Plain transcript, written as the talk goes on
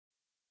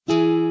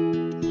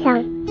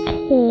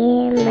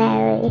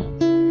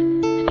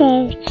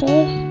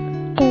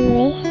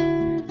Totus2us.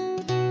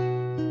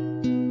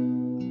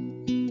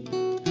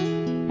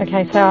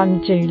 Okay, so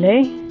I'm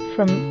Julie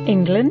from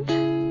England,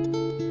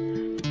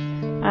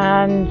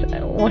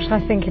 and what I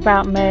think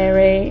about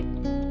Mary,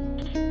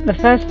 the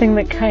first thing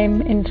that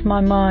came into my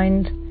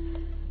mind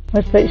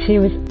was that she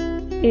was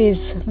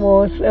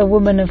a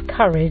woman of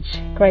courage,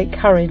 great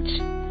courage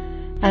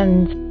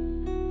and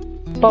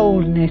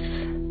boldness,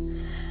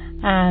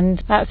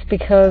 and that's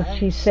because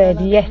she said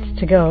yes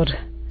to God.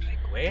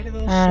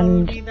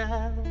 And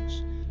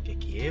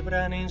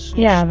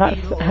yeah, that's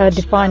her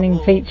defining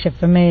feature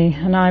for me.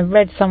 And I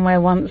read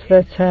somewhere once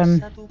that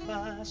a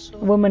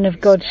woman of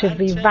God should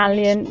be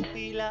valiant,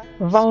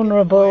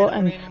 vulnerable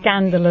and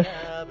scandalous,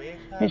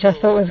 which I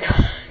thought was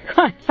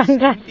quite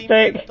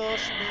fantastic.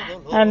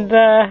 And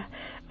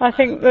I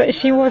think that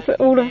she was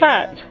all of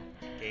that.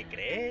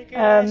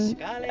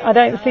 I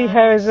don't see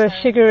her as a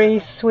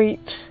sugary,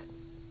 sweet,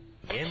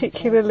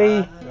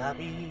 particularly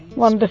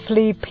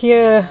wonderfully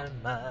pure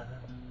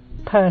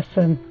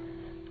person,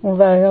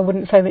 although I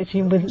wouldn't say that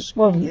she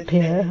wasn't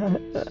pure.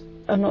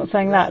 I'm not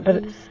saying that,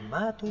 but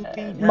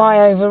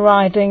my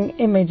overriding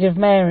image of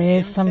Mary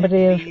is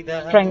somebody of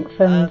strength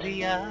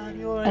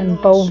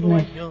and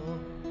boldness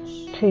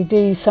to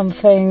do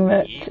something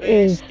that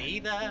is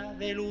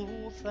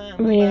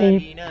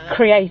really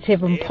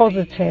creative and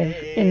positive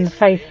in the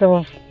face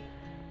of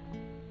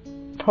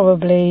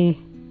probably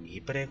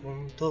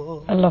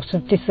a lot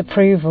of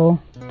disapproval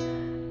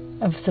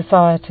of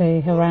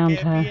society around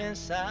her.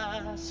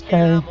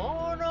 So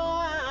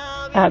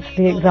that's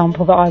the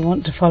example that I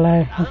want to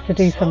follow, is to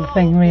do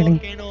something really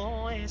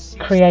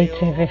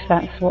creative, if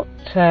that's what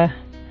I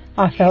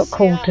felt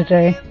called to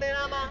do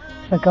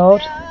for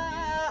God.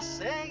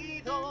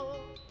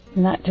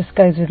 And that just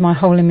goes with my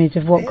whole image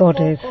of what God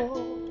is,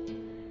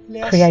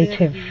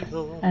 creative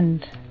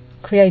and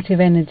creative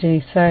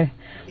energy. So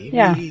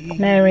yeah,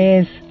 Mary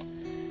is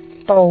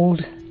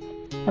bold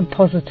and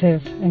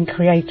positive and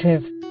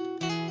creative